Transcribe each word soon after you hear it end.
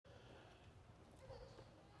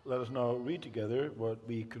Let us now read together what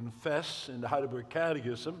we confess in the Heidelberg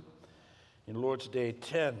Catechism in Lord's Day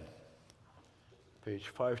 10, page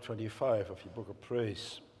 525 of your Book of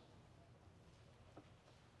Praise.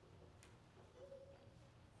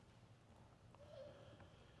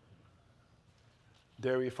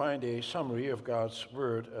 There we find a summary of God's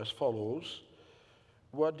Word as follows.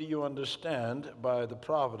 What do you understand by the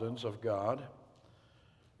providence of God?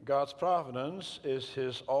 God's providence is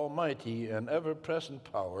his almighty and ever-present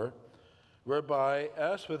power, whereby,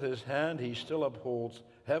 as with his hand he still upholds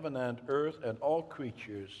heaven and earth and all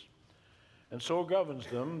creatures, and so governs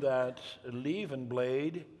them that leaf and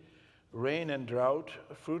blade, rain and drought,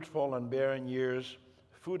 fruitful and barren years,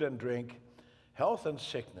 food and drink, health and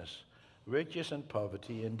sickness, riches and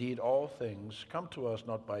poverty, indeed all things, come to us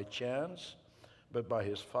not by chance, but by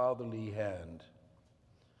his fatherly hand.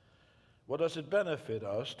 What does it benefit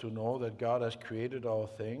us to know that God has created all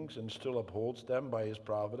things and still upholds them by his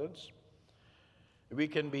providence? We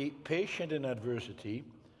can be patient in adversity,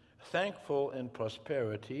 thankful in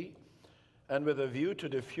prosperity, and with a view to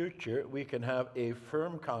the future, we can have a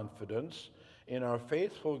firm confidence in our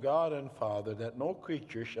faithful God and Father that no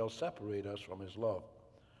creature shall separate us from his love.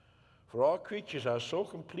 For all creatures are so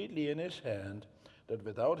completely in his hand that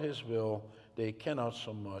without his will they cannot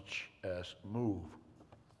so much as move.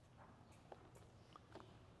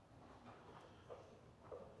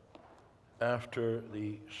 After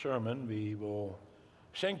the sermon, we will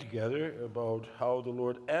sing together about how the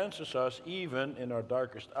Lord answers us even in our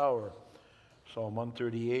darkest hour. Psalm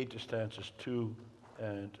 138, stanzas 2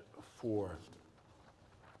 and 4.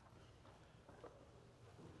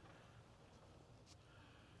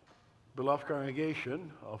 Beloved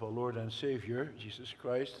congregation of our Lord and Savior, Jesus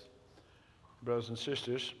Christ, brothers and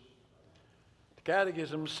sisters, the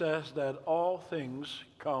Catechism says that all things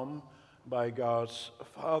come by God's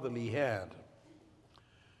fatherly hand.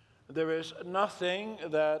 There is nothing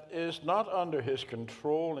that is not under his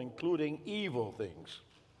control, including evil things,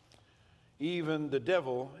 even the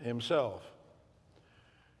devil himself.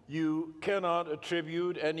 You cannot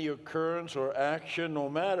attribute any occurrence or action, no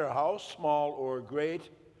matter how small or great,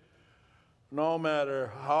 no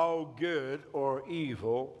matter how good or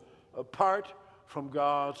evil, apart from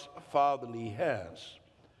God's fatherly hands.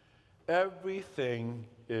 Everything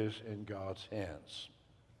is in God's hands.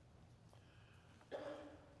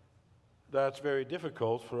 That's very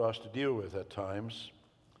difficult for us to deal with at times.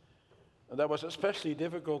 And that was especially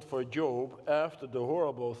difficult for Job after the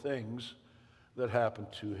horrible things that happened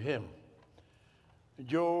to him.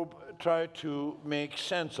 Job tried to make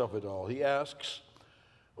sense of it all. He asks,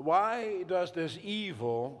 why does this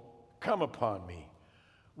evil come upon me?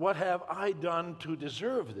 What have I done to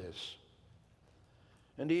deserve this?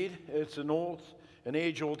 Indeed, it's an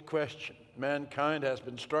age-old question. Mankind has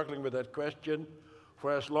been struggling with that question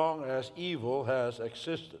for as long as evil has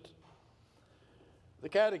existed. The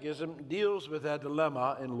Catechism deals with that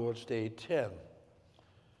dilemma in Lord's Day 10.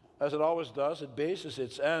 As it always does, it bases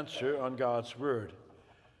its answer on God's Word.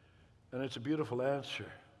 And it's a beautiful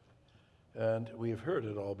answer. And we've heard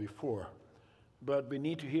it all before. But we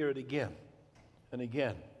need to hear it again and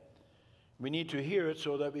again. We need to hear it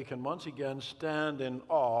so that we can once again stand in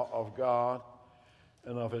awe of God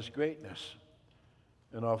and of his greatness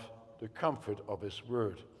and of the comfort of his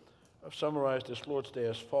word. I've summarized this Lord's Day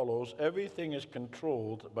as follows. Everything is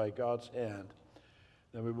controlled by God's hand.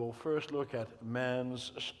 Then we will first look at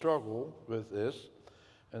man's struggle with this,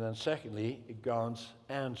 and then secondly, God's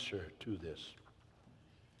answer to this.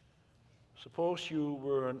 Suppose you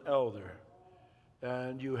were an elder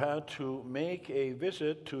and you had to make a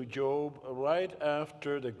visit to Job right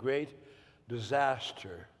after the great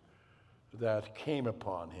disaster that came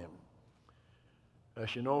upon him.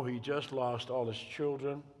 As you know, he just lost all his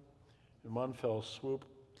children in one fell swoop.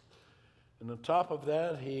 And on top of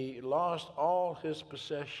that, he lost all his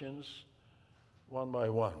possessions one by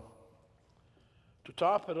one. To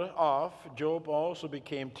top it off, Job also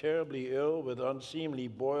became terribly ill with unseemly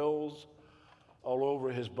boils all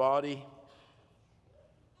over his body.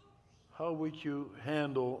 How would you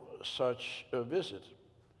handle such a visit?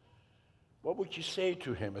 What would you say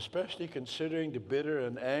to him, especially considering the bitter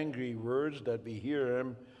and angry words that we hear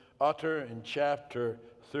him utter in chapter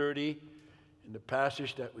 30, in the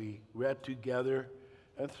passage that we read together,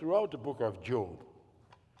 and throughout the book of Job?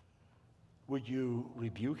 Would you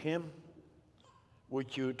rebuke him?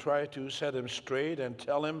 Would you try to set him straight and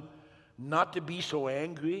tell him not to be so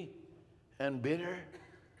angry and bitter?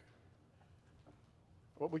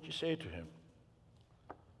 What would you say to him?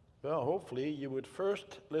 Well, hopefully you would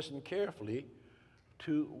first listen carefully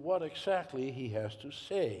to what exactly he has to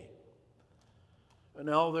say. An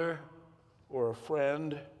elder or a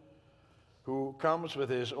friend who comes with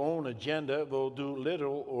his own agenda will do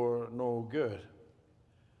little or no good.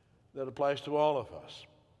 That applies to all of us.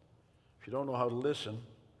 If you don't know how to listen,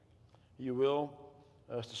 you will,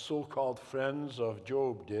 as the so-called friends of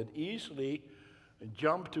Job did, easily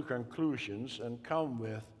jump to conclusions and come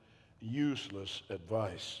with useless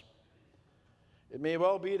advice. It may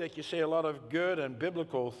well be that you say a lot of good and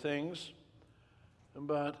biblical things,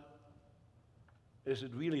 but is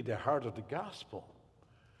it really the heart of the gospel?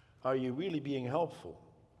 Are you really being helpful?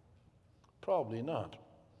 Probably not.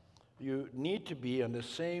 You need to be on the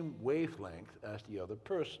same wavelength as the other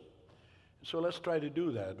person. So let's try to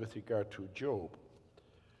do that with regard to Job.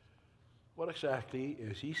 What exactly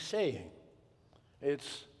is he saying?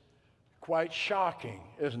 It's quite shocking,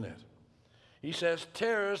 isn't it? He says,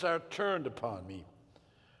 terrors are turned upon me.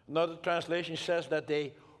 Another translation says that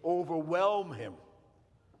they overwhelm him.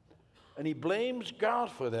 And he blames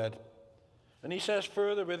God for that. And he says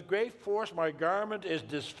further, with great force my garment is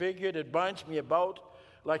disfigured. It binds me about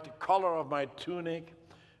like the color of my tunic.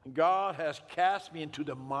 And God has cast me into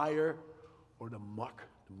the mire or the muck,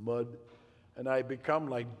 the mud, and I become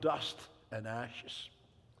like dust and ashes.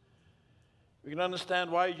 We can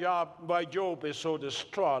understand why Job is so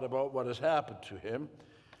distraught about what has happened to him.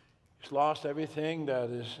 He's lost everything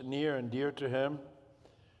that is near and dear to him.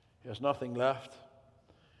 He has nothing left.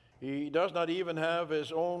 He does not even have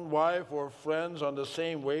his own wife or friends on the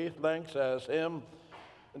same wavelengths as him.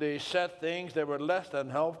 They said things that were less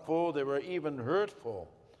than helpful. They were even hurtful.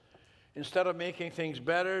 Instead of making things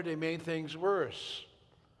better, they made things worse.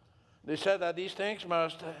 They said that these things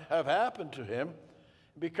must have happened to him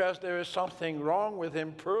because there is something wrong with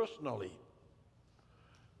him personally,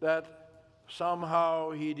 that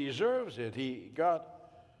somehow he deserves it. He got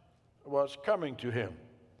what's coming to him.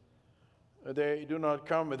 They do not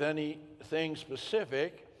come with anything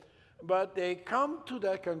specific, but they come to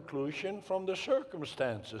that conclusion from the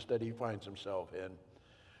circumstances that he finds himself in,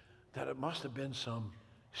 that it must have been some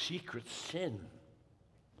secret sin.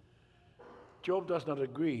 Job does not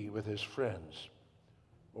agree with his friends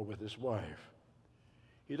or with his wife.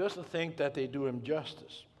 He doesn't think that they do him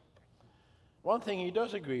justice. One thing he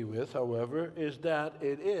does agree with, however, is that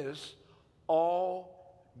it is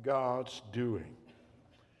all God's doing.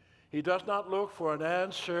 He does not look for an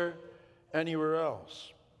answer anywhere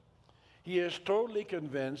else. He is totally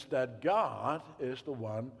convinced that God is the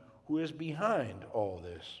one who is behind all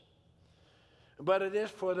this. But it is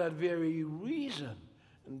for that very reason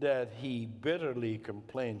that he bitterly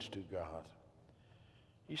complains to God.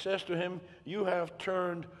 He says to him, "You have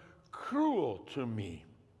turned cruel to me.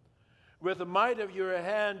 With the might of your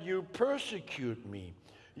hand you persecute me.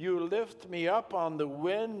 You lift me up on the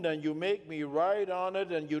wind, and you make me ride on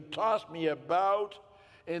it, and you toss me about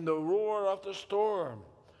in the roar of the storm."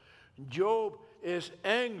 Job is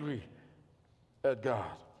angry at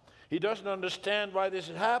God. He doesn't understand why this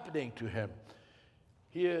is happening to him.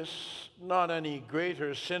 He is not any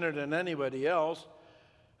greater sinner than anybody else.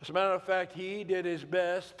 As a matter of fact, he did his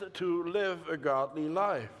best to live a godly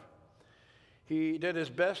life. He did his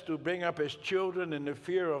best to bring up his children in the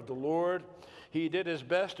fear of the Lord. He did his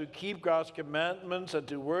best to keep God's commandments and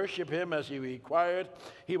to worship him as he required.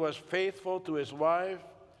 He was faithful to his wife.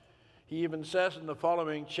 He even says in the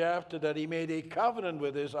following chapter that he made a covenant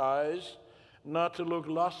with his eyes not to look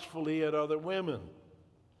lustfully at other women.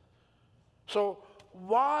 So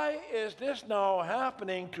why is this now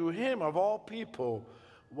happening to him of all people?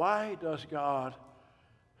 Why does God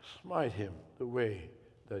smite him the way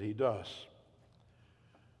that he does?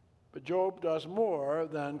 But Job does more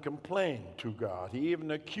than complain to God. He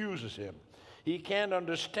even accuses him. He can't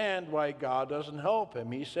understand why God doesn't help him.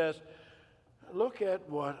 He says, "Look at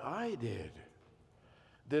what I did.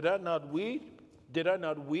 Did I not weep? Did I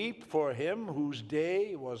not weep for him whose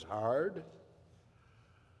day was hard?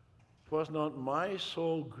 Was not my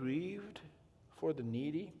soul grieved for the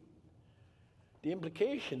needy?" The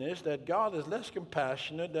implication is that God is less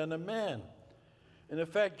compassionate than a man. And in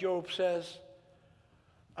fact, Job says,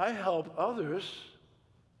 "I help others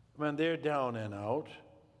when they're down and out.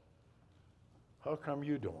 How come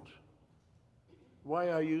you don't? Why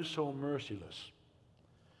are you so merciless?"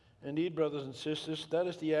 Indeed, brothers and sisters, that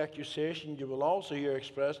is the accusation you will also hear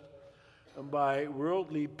expressed by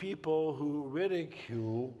worldly people who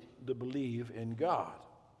ridicule the belief in God.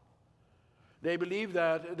 They believe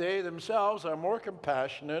that they themselves are more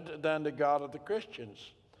compassionate than the God of the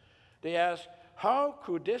Christians. They ask, how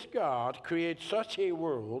could this God create such a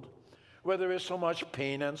world where there is so much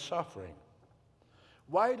pain and suffering?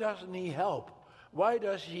 Why doesn't he help? Why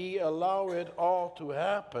does he allow it all to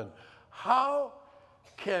happen? How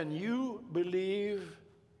can you believe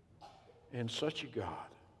in such a God.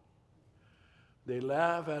 They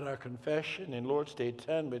laugh at our confession in Lord's Day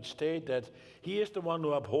 10, which state that he is the one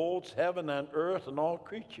who upholds heaven and earth and all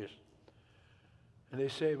creatures. And they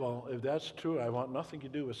say, well, if that's true, I want nothing to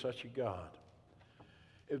do with such a God.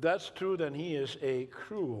 If that's true, then he is a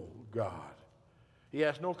cruel God. He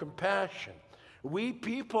has no compassion. We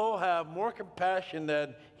people have more compassion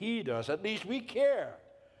than he does. At least we care.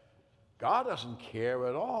 God doesn't care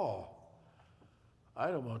at all. I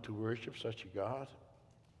don't want to worship such a God.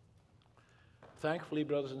 Thankfully,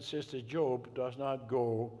 brothers and sisters, Job does not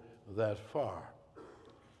go that far.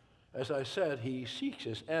 As I said, he seeks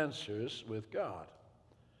his answers with God.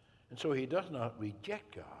 And so he does not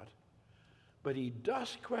reject God, but he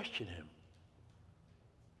does question him.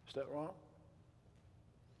 Is that wrong?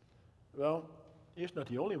 Well, he's not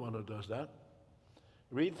the only one who does that.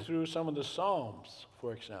 Read through some of the Psalms,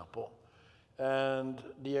 for example, and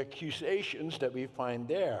the accusations that we find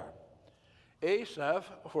there. Asaph,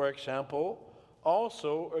 for example,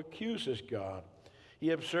 also accuses God.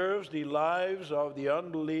 He observes the lives of the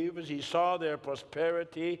unbelievers. He saw their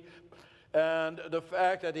prosperity and the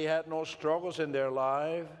fact that they had no struggles in their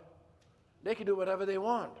life. They can do whatever they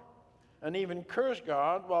want and even curse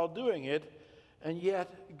God while doing it, and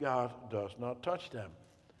yet God does not touch them.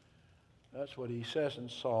 That's what he says in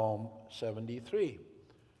Psalm 73.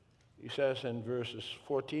 He says in verses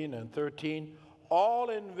 14 and 13, all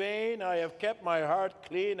in vain I have kept my heart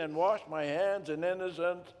clean and washed my hands in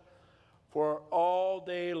innocence, for all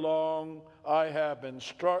day long I have been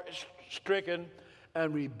stricken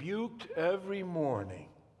and rebuked every morning.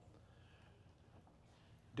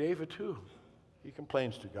 David too, he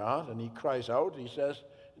complains to God and he cries out. He says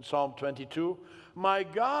in Psalm 22, my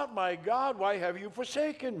God, why have you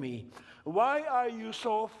forsaken me? Why are you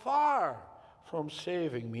so far from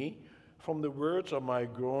saving me from the words of my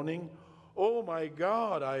groaning? Oh my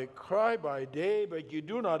God, I cry by day, but you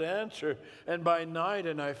do not answer, and by night,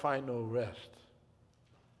 and I find no rest.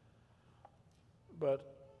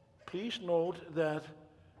 But please note that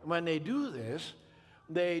when they do this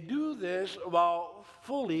while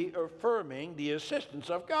fully affirming the existence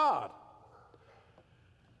of God.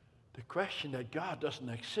 The question that God doesn't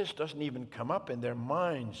exist doesn't even come up in their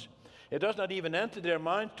minds. It does not even enter their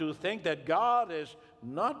minds to think that God is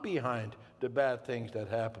not behind the bad things that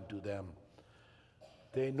happen to them.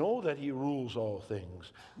 They know that he rules all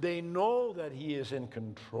things. They know that he is in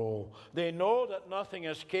control. They know that nothing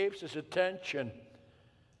escapes his attention.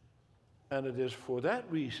 And it is for that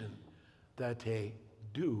reason that they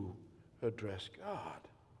do address God.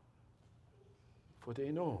 For they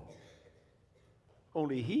know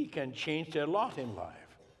only he can change their lot in life.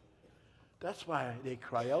 That's why they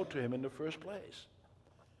cry out to him in the first place.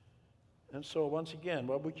 And so once again,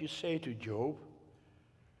 what would you say to Job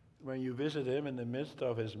when you visit him in the midst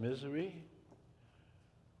of his misery?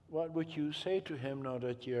 What would you say to him now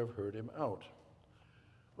that you have heard him out?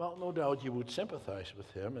 Well, no doubt you would sympathize with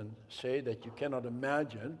him and say that you cannot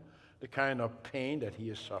imagine the kind of pain that he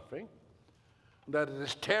is suffering, that it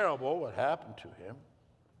is terrible what happened to him,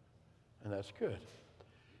 and that's good.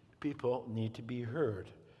 People need to be heard.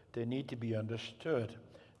 They need to be understood.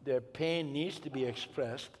 Their pain needs to be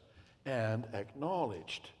expressed and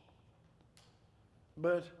acknowledged.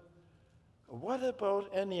 But what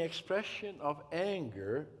about any expression of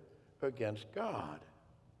anger against God?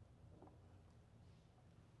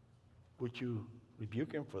 Would you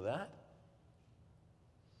rebuke him for that?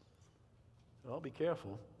 Well, be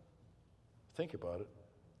careful. Think about it.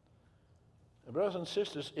 And brothers and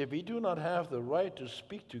sisters, if we do not have the right to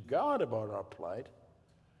speak to God about our plight,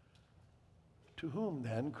 to whom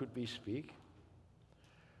then could we speak?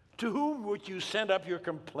 To whom would you send up your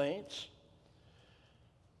complaints?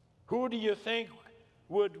 Who do you think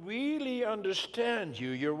would really understand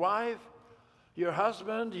you? Your wife, your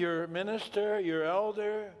husband, your minister, your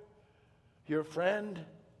elder, your friend?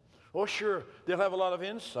 Oh, sure, they'll have a lot of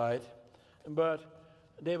insight, but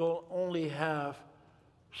they will only have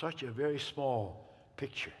such a very small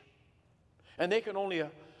picture. And they can only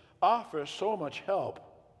offer so much help.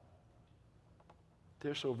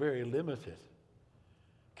 They're so very limited.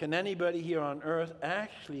 Can anybody here on earth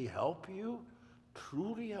actually help you?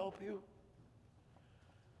 Truly help you?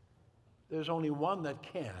 There's only one that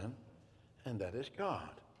can, and that is God.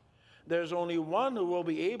 There's only one who will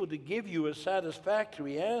be able to give you a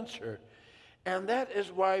satisfactory answer. And that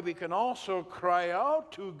is why we can also cry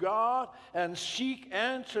out to God and seek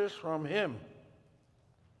answers from him.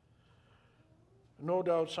 No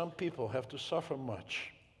doubt some people have to suffer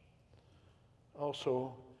much.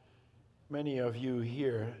 Also, many of you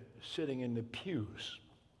here sitting in the pews.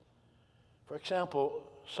 For example,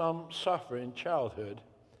 some suffer in childhood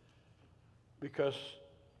because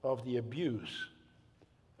of the abuse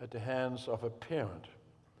at the hands of a parent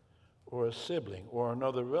or a sibling or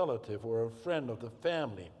another relative or a friend of the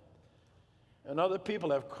family. And other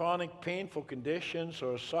people have chronic painful conditions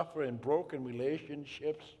or suffer in broken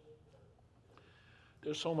relationships.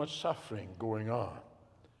 There's so much suffering going on.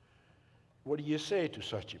 What do you say to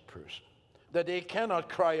such a person? That they cannot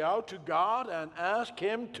cry out to God and ask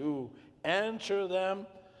Him to answer them?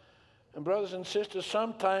 And brothers and sisters,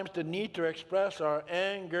 sometimes the need to express our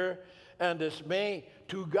anger and dismay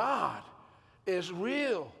to God is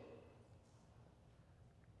real.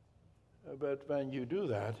 But when you do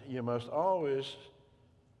that, you must always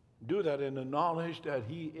do that in the knowledge that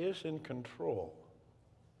He is in control,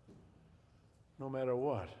 no matter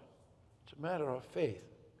what. It's a matter of faith.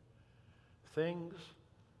 Things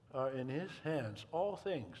are in His hands, all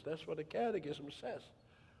things. That's what the Catechism says,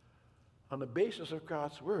 on the basis of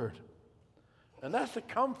God's Word. And that's the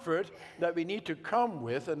comfort that we need to come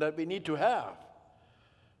with and that we need to have.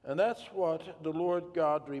 And that's what the Lord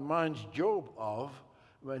God reminds Job of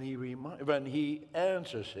when he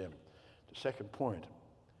answers him. The second point.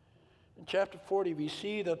 In chapter 40, we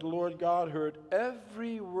see that the Lord God heard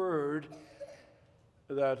every word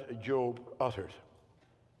that Job uttered.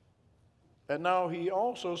 And now He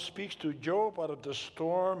also speaks to Job out of the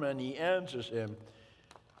storm, and He answers him.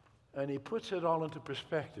 And He puts it all into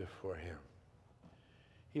perspective for him.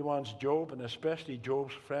 He wants Job, and especially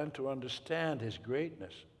Job's friend, to understand His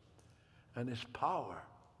greatness and His power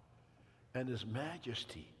and His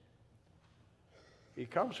majesty. He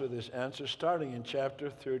comes with this answer starting in chapter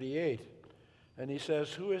 38. And he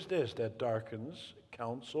says, "Who is this that darkens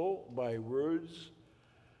counsel by words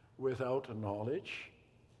without knowledge?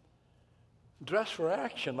 Dress for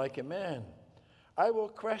action like a man. I will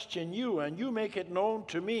question you, and you make it known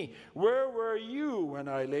to me. Where were you when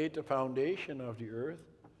I laid the foundation of the earth?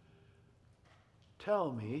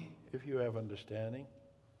 Tell me if you have understanding."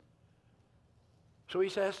 So he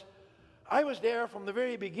says, I was there from the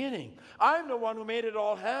very beginning. I'm the one who made it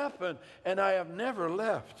all happen, and I have never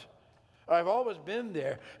left. I've always been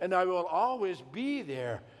there, and I will always be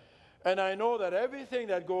there. And I know that everything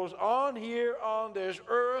that goes on here on this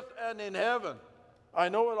earth and in heaven, I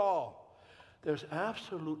know it all. There's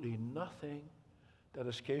absolutely nothing that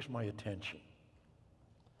escapes my attention.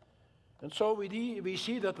 And so we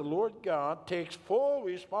see that the Lord God takes full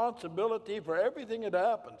responsibility for everything that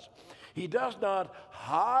happens. He does not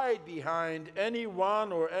hide behind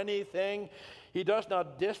anyone or anything. He does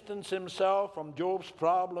not distance Himself from Job's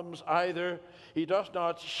problems either. He does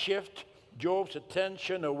not shift Job's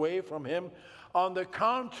attention away from Him. On the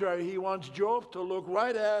contrary, He wants Job to look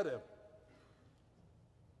right at Him,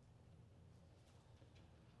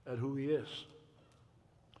 at who He is.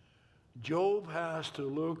 Job has to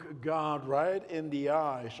look God right in the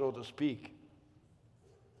eye, so to speak.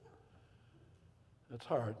 It's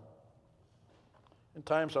hard. In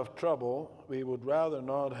times of trouble, we would rather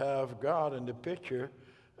not have God in the picture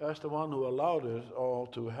as the one who allowed it all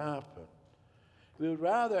to happen. We would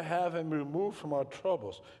rather have Him removed from our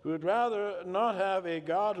troubles. We would rather not have a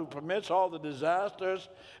God who permits all the disasters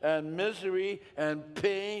and misery and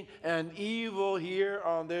pain and evil here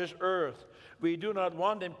on this earth. We do not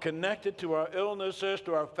want Him connected to our illnesses,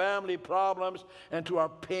 to our family problems, and to our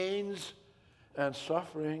pains and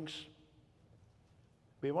sufferings.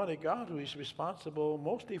 We want a God who is responsible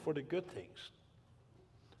mostly for the good things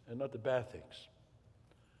and not the bad things.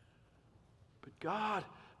 But God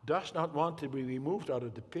does not want to be removed out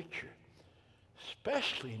of the picture,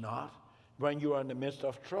 especially not when you are in the midst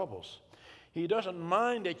of troubles. He doesn't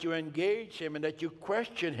mind that you engage Him and that you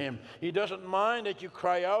question Him. He doesn't mind that you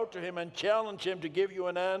cry out to Him and challenge Him to give you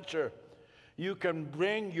an answer. You can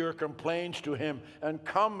bring your complaints to Him and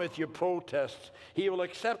come with your protests. He will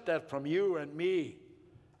accept that from you and me.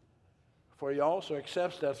 For He also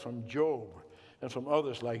accepts that from Job and from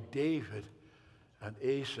others like David and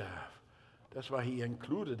Asaph. That's why He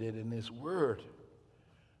included it in His Word.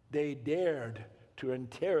 They dared to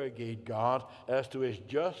interrogate God as to His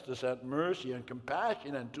justice and mercy and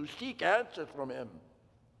compassion and to seek answers from Him.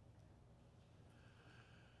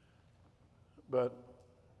 But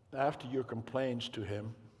after your complaints to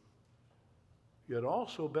Him, you had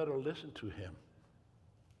also better listen to Him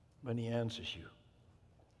when He answers you.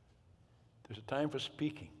 There's a time for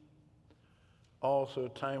speaking, also a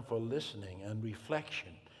time for listening and reflection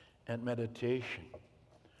and meditation.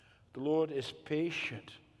 The Lord is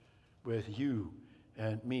patient with you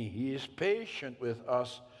and me. He is patient with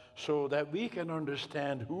us so that we can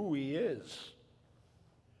understand who He is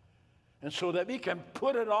and so that we can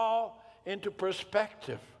put it all into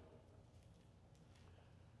perspective.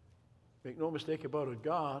 Make no mistake about it,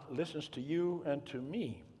 God listens to you and to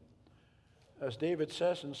me. As David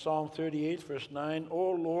says in Psalm 38, verse 9,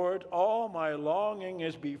 O Lord, all my longing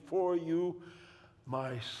is before you,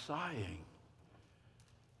 my sighing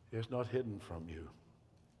is not hidden from you.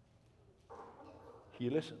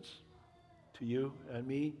 He listens to you and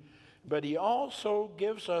me, but he also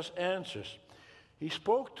gives us answers. He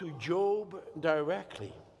spoke to Job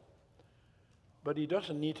directly, but he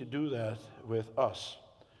doesn't need to do that with us.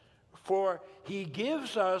 For he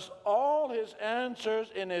gives us all his answers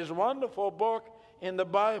in his wonderful book in the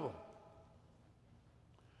Bible.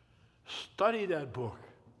 Study that book,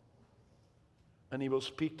 and he will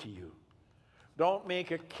speak to you. Don't make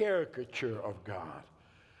a caricature of God.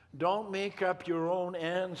 Don't make up your own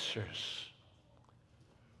answers.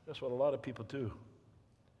 That's what a lot of people do.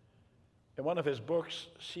 In one of his books,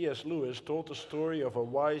 C.S. Lewis told the story of a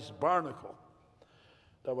wise barnacle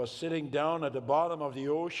that was sitting down at the bottom of the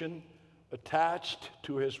ocean, attached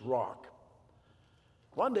to his rock.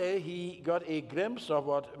 One day he got a glimpse of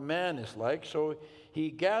what man is like, so he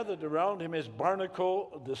gathered around him his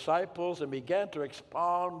barnacle disciples and began to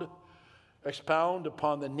expound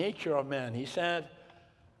upon the nature of man. He said,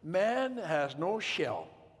 man has no shell,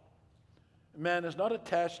 man is not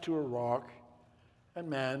attached to a rock, and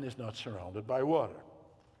man is not surrounded by water.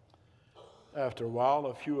 After a while,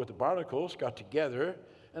 a few of the barnacles got together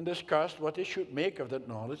and discussed what they should make of that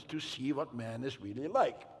knowledge to see what man is really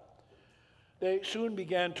like. They soon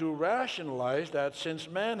began to rationalize that since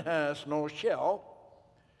man has no shell,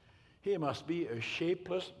 he must be a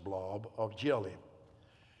shapeless blob of jelly.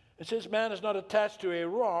 And since man is not attached to a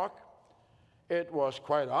rock, it was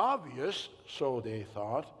quite obvious, so they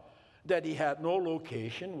thought, that he had no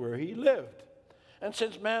location where he lived. And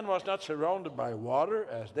since man was not surrounded by water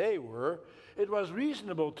as they were, it was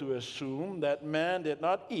reasonable to assume that man did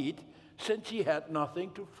not eat, since he had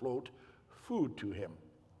nothing to float food to him.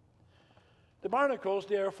 The barnacles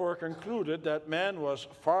therefore concluded that man was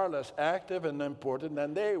far less active and important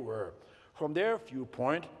than they were. From their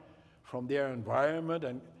viewpoint, from their environment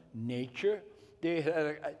and nature, they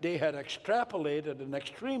had extrapolated an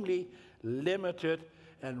extremely limited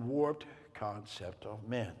and warped concept of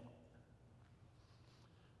man.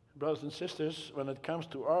 Brothers and sisters, when it comes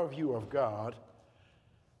to our view of God,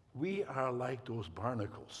 we are like those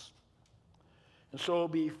barnacles. And so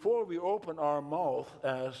before we open our mouth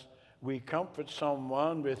as we comfort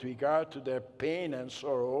someone with regard to their pain and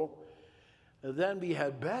sorrow, then we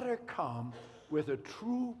had better come with a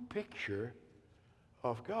true picture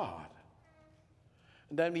of God.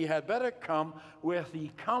 And then we had better come with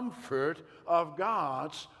the comfort of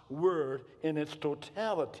God's word in its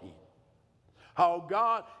totality. How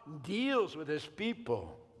God deals with his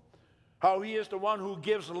people. How he is the one who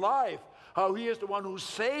gives life. How he is the one who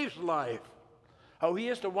saves life. How he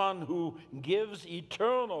is the one who gives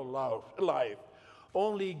eternal life.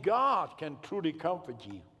 Only God can truly comfort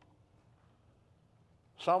you.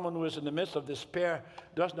 Someone who is in the midst of despair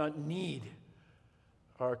does not need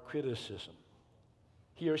our criticism.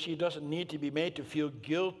 He or she doesn't need to be made to feel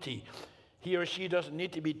guilty. He or she doesn't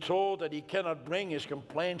need to be told that he cannot bring his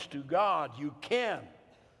complaints to God. You can.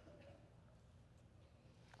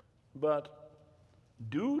 But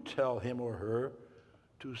do tell him or her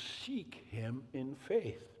to seek him in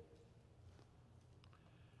faith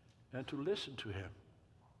and to listen to him,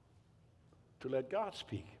 to let God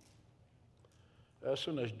speak. As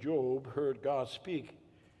soon as Job heard God speak,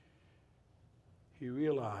 he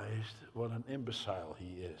realized what an imbecile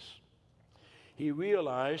he is. He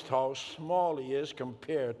realized how small he is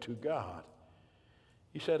compared to God.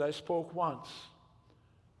 He said, I spoke once,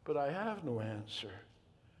 but I have no answer.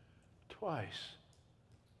 Twice,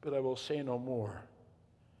 but I will say no more.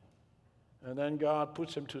 And then God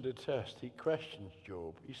puts him to the test. He questions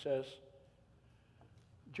Job. He says,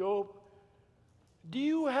 Job, do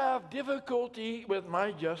you have difficulty with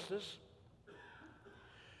my justice?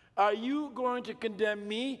 Are you going to condemn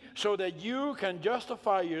me so that you can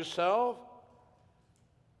justify yourself?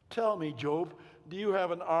 Tell me, Job, do you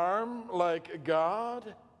have an arm like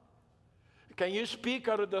God? Can you speak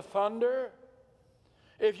out of the thunder?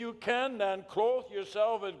 If you can, then clothe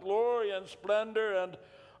yourself with glory and splendor and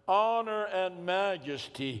honor and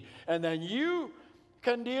majesty. And then you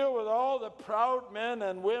can deal with all the proud men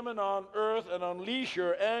and women on earth and unleash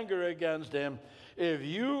your anger against them. If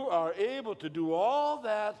you are able to do all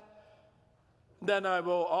that, then I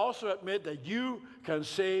will also admit that you can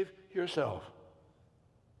save yourself.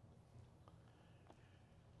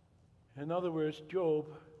 In other words, Job,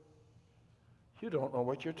 you don't know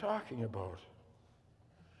what you're talking about.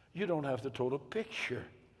 You don't have the total picture.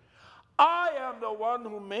 I am the one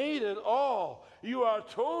who made it all. You are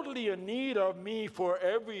totally in need of me for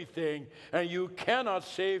everything, and you cannot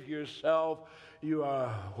save yourself. You are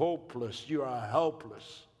hopeless. You are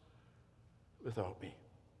helpless without me.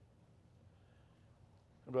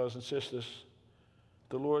 Brothers and sisters,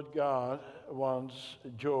 the Lord God wants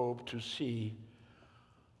Job to see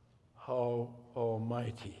how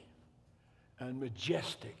almighty and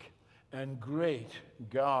majestic and great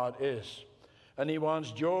God is. And he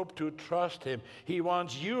wants Job to trust him. He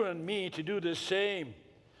wants you and me to do the same.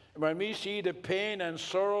 When we see the pain and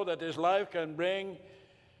sorrow that this life can bring,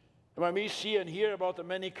 when we see and hear about the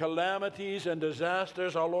many calamities and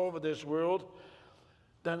disasters all over this world,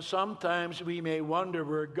 then sometimes we may wonder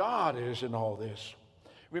where God is in all this.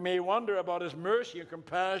 We may wonder about his mercy and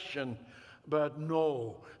compassion, but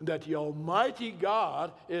know that the Almighty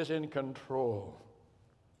God is in control.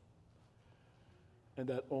 And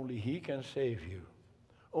that only he can save you.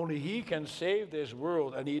 Only he can save this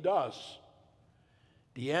world, and he does.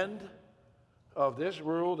 The end of this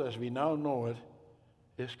world as we now know it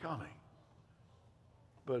is coming.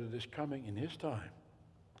 But it is coming in his time.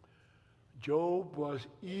 Job was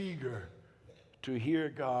eager to hear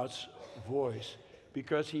God's voice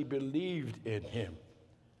because he believed in him.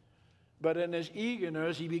 But in his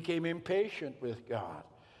eagerness, he became impatient with God.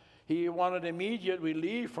 He wanted immediate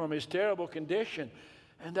relief from his terrible condition.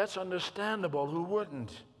 And that's understandable. Who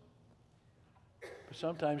wouldn't? But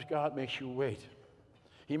sometimes God makes you wait.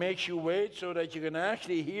 He makes you wait so that you can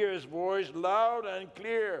actually hear his voice loud and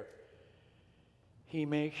clear. He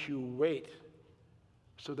makes you wait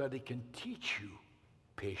so that he can teach you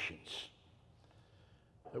patience.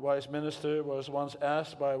 The wise minister was once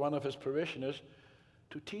asked by one of his parishioners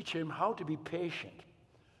to teach him how to be patient.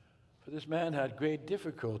 For this man had great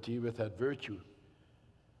difficulty with that virtue.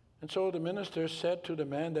 And so the minister said to the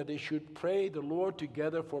man that they should pray the Lord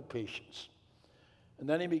together for patience. And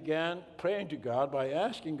then he began praying to God by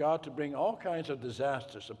asking God to bring all kinds of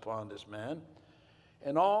disasters upon this man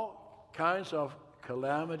and all kinds of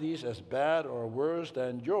calamities as bad or worse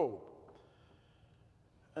than Job.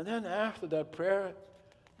 And then after that prayer,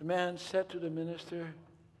 the man said to the minister,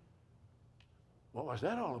 "What was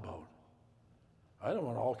that all about? I don't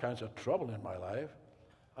want all kinds of trouble in my life.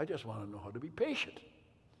 I just want to know how to be patient."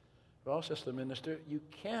 Well, says the minister, you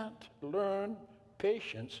can't learn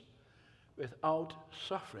patience without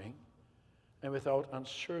suffering and without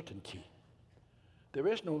uncertainty. There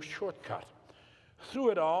is no shortcut. Through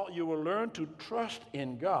it all, you will learn to trust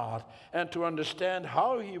in God and to understand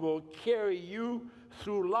how he will carry you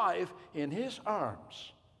through life in his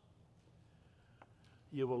arms.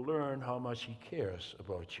 You will learn how much he cares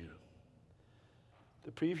about you.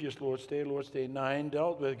 The previous Lord's Day 9,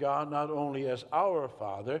 dealt with God not only as our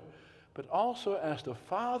Father, but also as the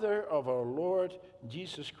Father of our Lord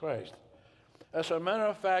Jesus Christ. As a matter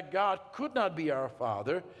of fact, God could not be our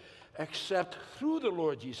Father except through the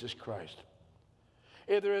Lord Jesus Christ.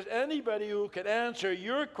 If there is anybody who can answer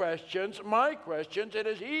your questions, my questions, it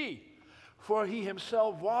is he. For he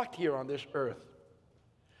himself walked here on this earth.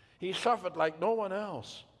 He suffered like no one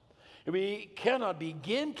else. We cannot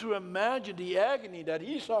begin to imagine the agony that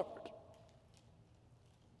he suffered.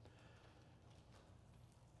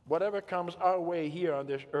 Whatever comes our way here on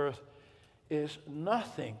this earth is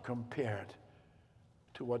nothing compared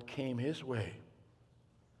to what came his way.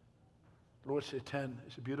 Lord's Day 10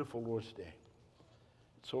 is a beautiful Lord's Day.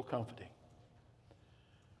 It's so comforting.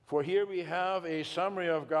 For here we have a summary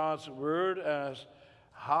of God's word as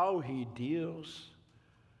how he deals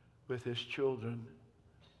with his children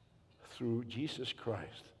through Jesus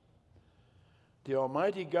Christ. The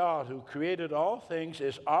Almighty God who created all things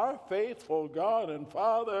is our faithful God and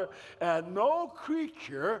Father, and no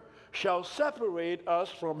creature shall separate us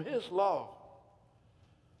from his love.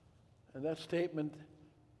 And that statement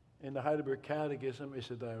in the Heidelberg Catechism is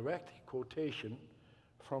a direct quotation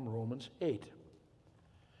from Romans 8.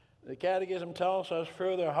 The Catechism tells us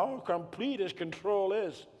further how complete his control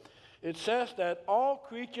is. It says that all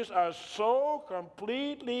creatures are so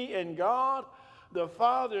completely in God the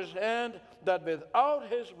Father's hand that without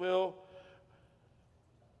his will,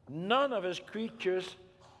 none of his creatures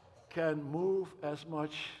can move as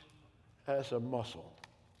much as a muscle.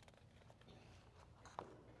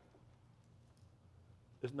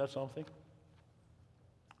 Isn't that something?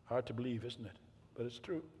 Hard to believe, isn't it? But it's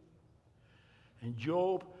true. And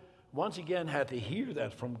Job once again had to hear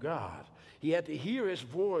that from God. He had to hear his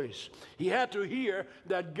voice. He had to hear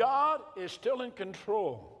that God is still in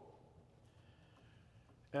control.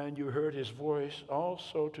 And you heard his voice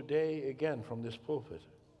also today again from this pulpit.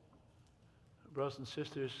 Brothers and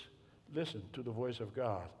sisters, listen to the voice of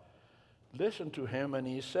God. Listen to him, and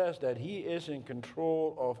he says that he is in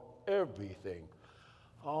control of everything,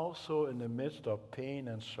 also in the midst of pain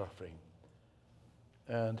and suffering.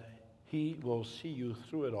 And he will see you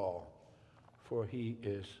through it all, for he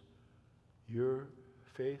is your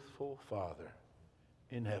faithful Father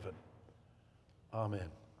in heaven. Amen.